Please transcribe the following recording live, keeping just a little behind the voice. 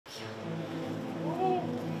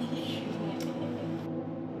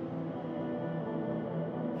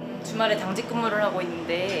주말에 당직 근무를 하고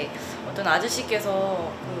있는데 어떤 아저씨께서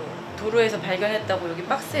그 도로에서 발견했다고 여기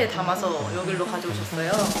박스에 담아서 여기로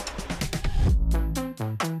가져오셨어요.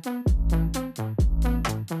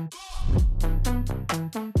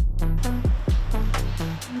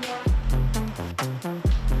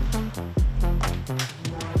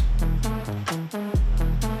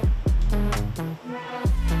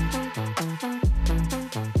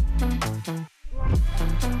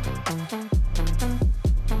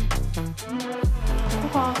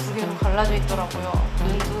 코가 두 개로 갈라져 있더라고요.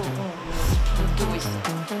 눈도 눈 뜨고 있어.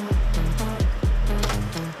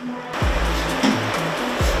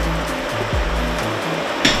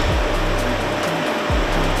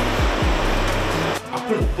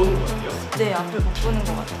 앞을 못 보는 것 같아요? 네, 앞을 못 보는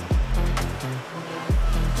것 같아요.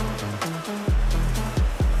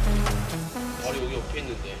 머리 여기 옆에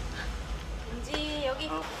있는데. 벤지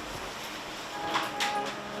여기.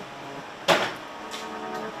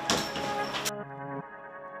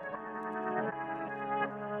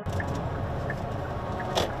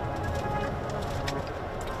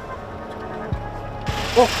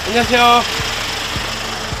 안녕하세요.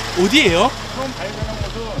 어디예요? 처음 발견한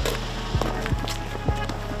곳은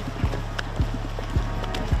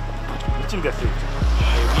이쯤 됐어요. 아,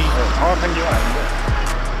 여기. 네, 정확한 기억은 아닌데.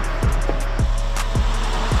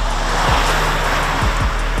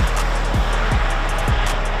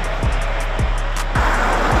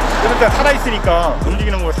 좀 이따 살아있으니까,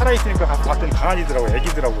 움직이는 거 살아있으니까 가서 봤더니 강아지더라고요.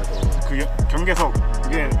 애기더라고요. 그 경계석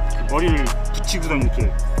위에 그 머리를 붙이고선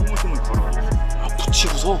이렇게 꼬물꼬물 걸어가지고. 아,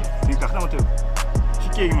 붙이고서? 그러니까 하다못해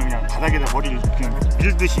쉽게 얘기하면 그냥 바닥에다 머리를 그냥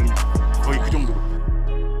밀듯이 그냥 거의 그 정도로.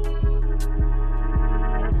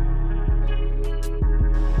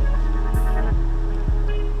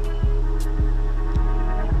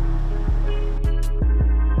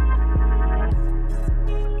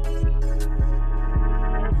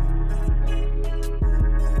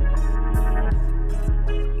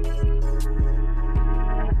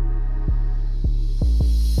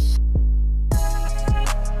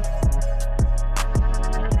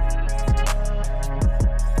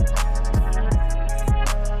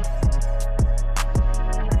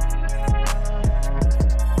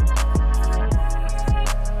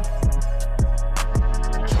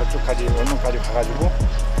 원룸까지 가가지고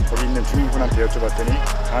거기 있는 주민분한테 여쭤봤더니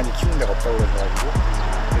강아지 키우는 데가 없다고 그래가지고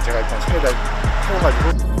제가 일단 손에다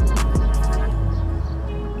태워가지고.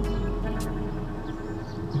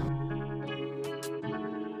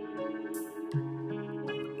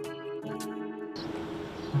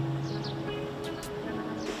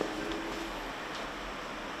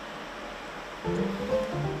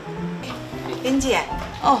 벤지야,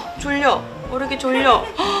 졸려. 모르게 졸려.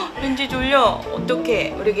 벤지 졸려.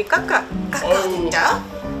 어떡해. 우리 애기 까까 어딨죠?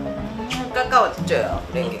 까까 어딨죠?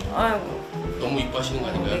 우리 애기. 아이고. 너무 이뻐하시는 거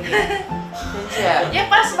아닌가요? 벤지야.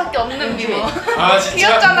 예뻐할 수밖에 없는 미모. 아, 진짜?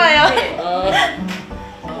 귀엽잖아요.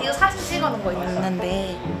 이거 사진 찍어놓은 거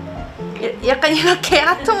있는데 약간 이렇게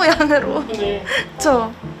하트 모양으로. 네.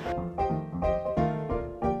 그쵸?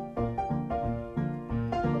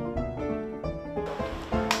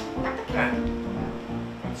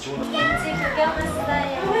 벤지 구경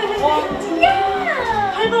왔어요. 와,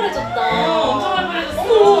 활발해졌다. 엄청 활발해졌어.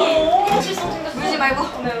 어머, 실성 생겼어. 물지 말고.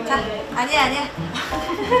 자, 아니야.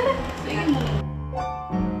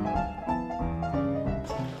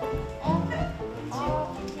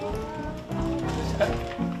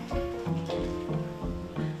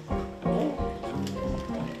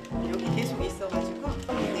 여기 계속 있어가지고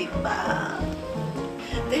이뻐.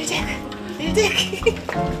 늘재기.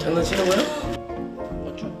 장난치려고요?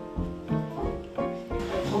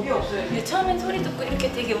 겁이 없어요. 근데 처음엔 소리 듣고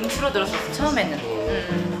이렇게 되게 움츠러들었었어. 처음에는.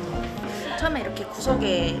 처음에 이렇게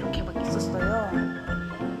구석에 이렇게 막 있었어요.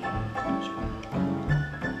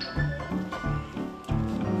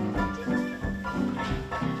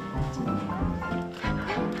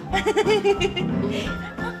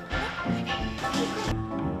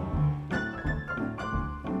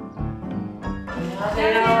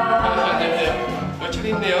 안녕하세요. 며칠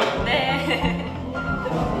있네요. 네.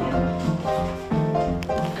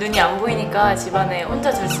 눈이 안 보이니까 집안에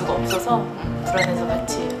혼자 둘 수가 없어서 불안해서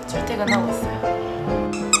같이 출퇴근하고 있어요.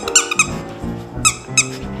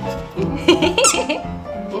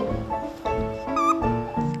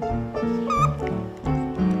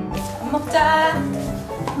 밥 먹자.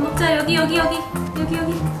 밥 먹자. 여기.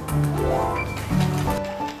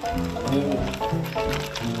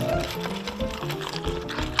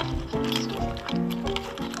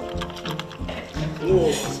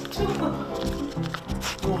 오.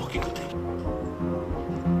 오, 깨끗해.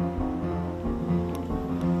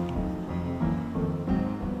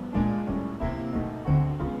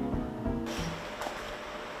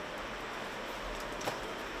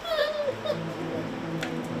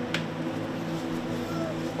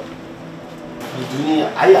 눈이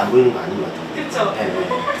아예 안 보이는 거 아닌 것 같아요. 그쵸? 네.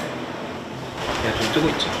 그냥 좀 뜨고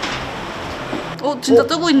있죠. 진짜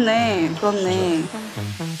뜨고 있네. 그렇네.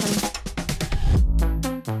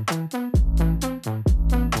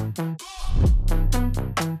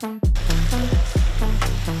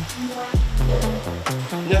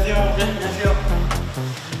 안녕하세요. 네, 안녕하세요.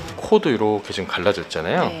 코도 이렇게 지금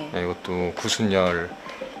갈라졌잖아요. 네. 네, 이것도 구순열인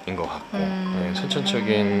것 같고 네,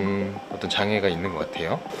 선천적인 어떤 장애가 있는 것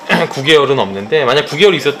같아요. 9개월은 없는데 만약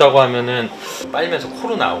 9개월이 있었다고 하면은 빨면서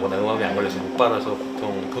코로 나오거나 음압이 안 걸려서 못 빨아서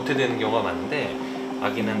보통 도태되는 경우가 많은데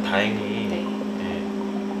아기는 다행히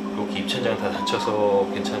이렇게 입천장 다 닫혀서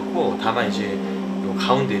괜찮고 다만 이제 요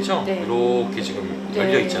가운데죠. 네. 이렇게 지금 네.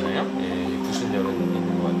 열려 있잖아요. 구순열은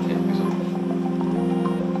있는 것 같아요.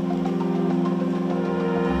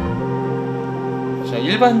 그래서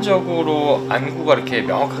일반적으로 안구가 이렇게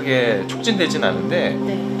명확하게 촉진되진 않은데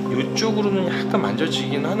이쪽으로는 약간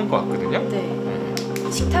만져지긴 하는 것 같거든요.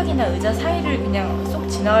 식탁이나 의자 사이를 그냥 쏙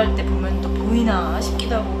지나갈 때 보면 또 보이나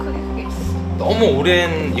싶기도 하고 그게 너무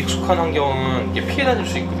오랜 익숙한 환경은 이게 피해 다닐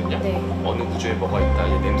수 있거든요. 네. 어느 구조에 뭐가 있다,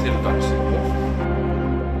 이제 냄새로도 알 수 있고.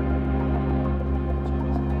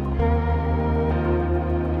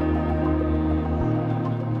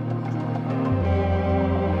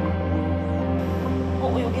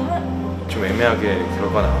 좀 애매하게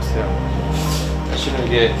결과가 나왔어요. 사실은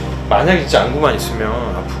이게 만약 진짜 안구만 있으면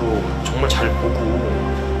앞으로 정말 잘 보고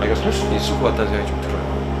이거 살 수도 있을 것 같다는 생각이 좀 들어요.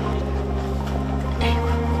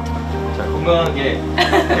 자, 건강하게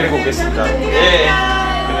데리고 오겠습니다. 네.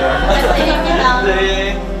 부탁드립니다.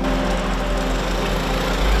 네.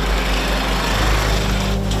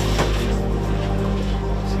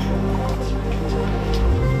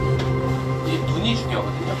 이 눈이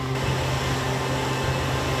중요하거든요.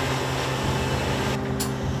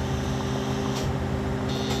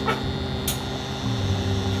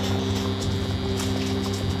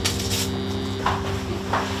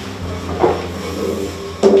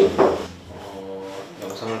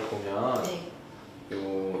 영상을 보면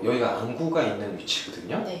여기가 안구가 있는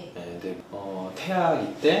위치거든요. 근데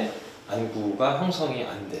태아일 때 안구가 형성이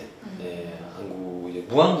안 돼. 안구 이제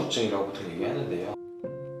무안구증이라고 보통 얘기하는데요.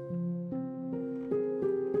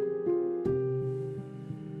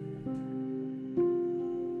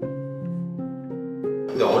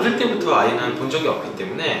 근데 어릴 때부터 아이는 본 적이 없기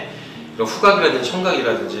때문에 이런 후각이라든지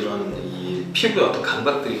청각이라든지 이런 이 피부의 어떤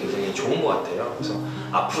감각들이 굉장히 좋은 것 같아요. 그래서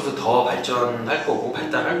앞으로도 더 발전할 거고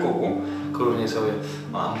발달할 거고 그로 인해서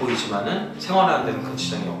안 보이지만은 생활하는 데는 큰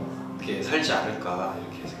지장이 없게 살지 않을까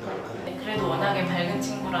이렇게 생각을 하네요. 그래도 워낙에 밝은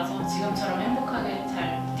친구라서 지금처럼 행복하게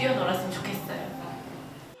잘 뛰어놀았으면 좋겠어요.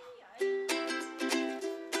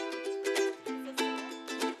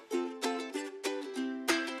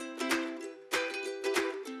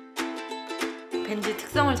 벤지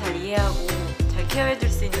특성을 잘 이해하고 잘 케어해줄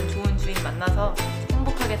수 있는 좋은 주인 만나서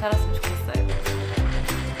행복하게 살았으면 좋겠어요.